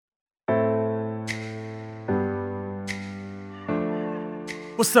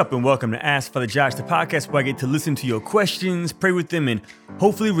What's up and welcome to Ask Father Josh, the podcast where I get to listen to your questions, pray with them, and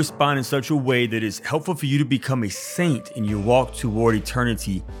hopefully respond in such a way that is helpful for you to become a saint in your walk toward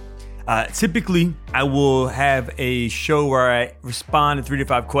eternity. Typically, I will have a show where I respond to 3 to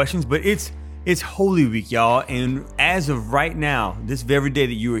 5 questions, but it's Holy Week, y'all. And as of right now, this very day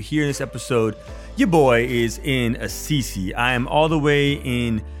that you are hearing this episode, your boy is in Assisi. I am all the way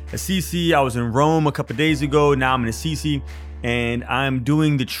in Assisi. I was in Rome a couple days ago. Now I'm in Assisi. And I'm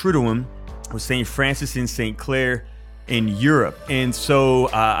doing the Triduum with St. Francis and St. Clare in Europe. And so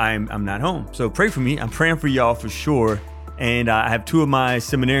I'm not home. So pray for me. I'm praying for y'all for sure. And I have 2 of my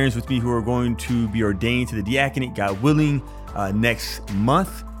seminarians with me who are going to be ordained to the diaconate, God willing, next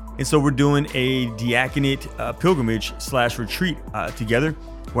month. And so we're doing a diaconate pilgrimage / retreat together,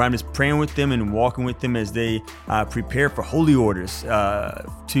 where I'm just praying with them and walking with them as they prepare for holy orders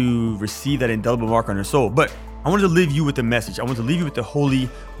to receive that indelible mark on their soul. But I wanted to leave you with a message. I wanted to leave you with the Holy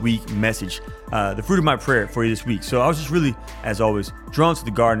Week message, the fruit of my prayer for you this week. So I was just really, as always, drawn to the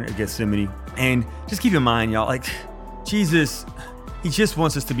Garden of Gethsemane. And just keep in mind, y'all, like Jesus, he just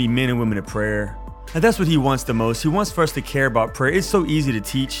wants us to be men and women of prayer. And that's what he wants the most. He wants for us to care about prayer. It's so easy to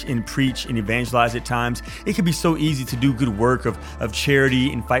teach and preach and evangelize at times. It can be so easy to do good work of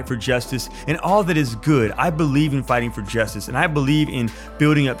charity and fight for justice and all that is good. I believe in fighting for justice, and I believe in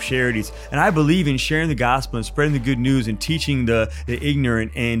building up charities, and I believe in sharing the gospel and spreading the good news and teaching the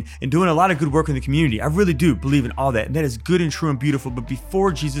ignorant and doing a lot of good work in the community. I really do believe in all that, and that is good and true and beautiful. But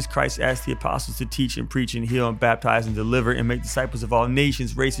before Jesus Christ asked the apostles to teach and preach and heal and baptize and deliver and make disciples of all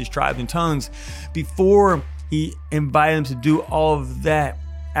nations, races, tribes, and tongues, before he invited them to do all of that,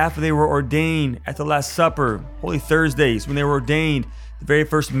 after they were ordained at the Last Supper, Holy Thursdays, when they were ordained, the very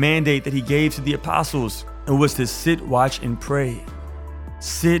first mandate that he gave to the apostles, it was to sit, watch, and pray.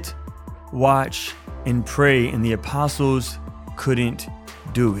 Sit, watch, and pray. And the apostles couldn't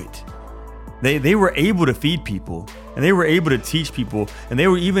do it. They were able to feed people, and they were able to teach people, and they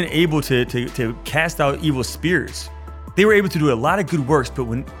were even able to cast out evil spirits. They were able to do a lot of good works, but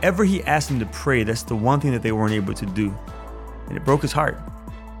whenever he asked them to pray, that's the one thing that they weren't able to do. And it broke his heart.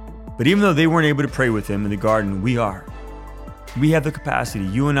 But even though they weren't able to pray with him in the garden, we are. We have the capacity,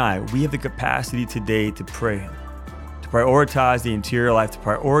 you and I, we have the capacity today to pray, to prioritize the interior life, to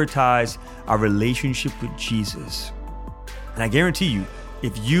prioritize our relationship with Jesus. And I guarantee you,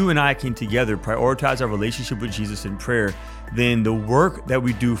 if you and I can together prioritize our relationship with Jesus in prayer, then the work that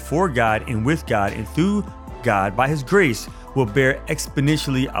we do for God and with God and through God, by his grace, will bear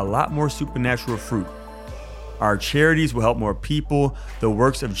exponentially a lot more supernatural fruit. Our charities will help more people. The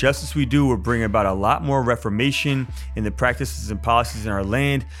works of justice we do will bring about a lot more reformation in the practices and policies in our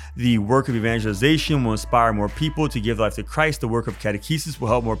land. The work of evangelization will inspire more people to give life to Christ. The work of catechesis will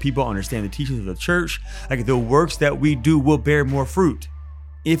help more people understand the teachings of the church. Like, the works that we do will bear more fruit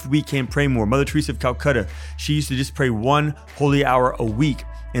if we can pray more. Mother Teresa of Calcutta, she used to just pray 1 holy hour a week.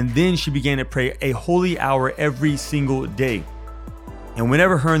 And then she began to pray a holy hour every single day. And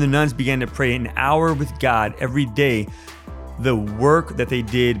whenever her and the nuns began to pray an hour with God every day, the work that they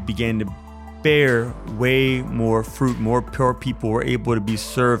did began to bear way more fruit. More poor people were able to be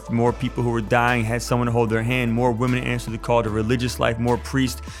served. More people who were dying had someone to hold their hand. More women answered the call to religious life. More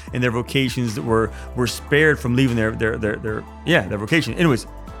priests and their vocations that were spared from leaving their vocation. Anyways,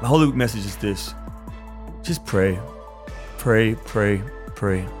 my Holy Week message is this. Just pray. Pray.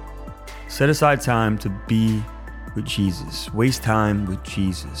 Set aside time to be with Jesus. Waste time with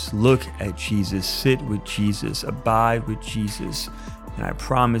Jesus. Look at Jesus. Sit with Jesus. Abide with Jesus. And I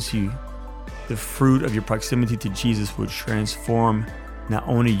promise you, the fruit of your proximity to Jesus will transform not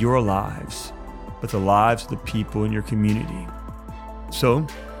only your lives, but the lives of the people in your community. So,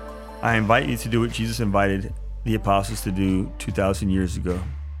 I invite you to do what Jesus invited the apostles to do 2,000 years ago.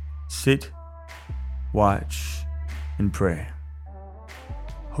 Sit, watch, and pray.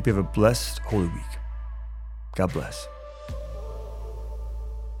 Hope you have a blessed Holy Week. God bless.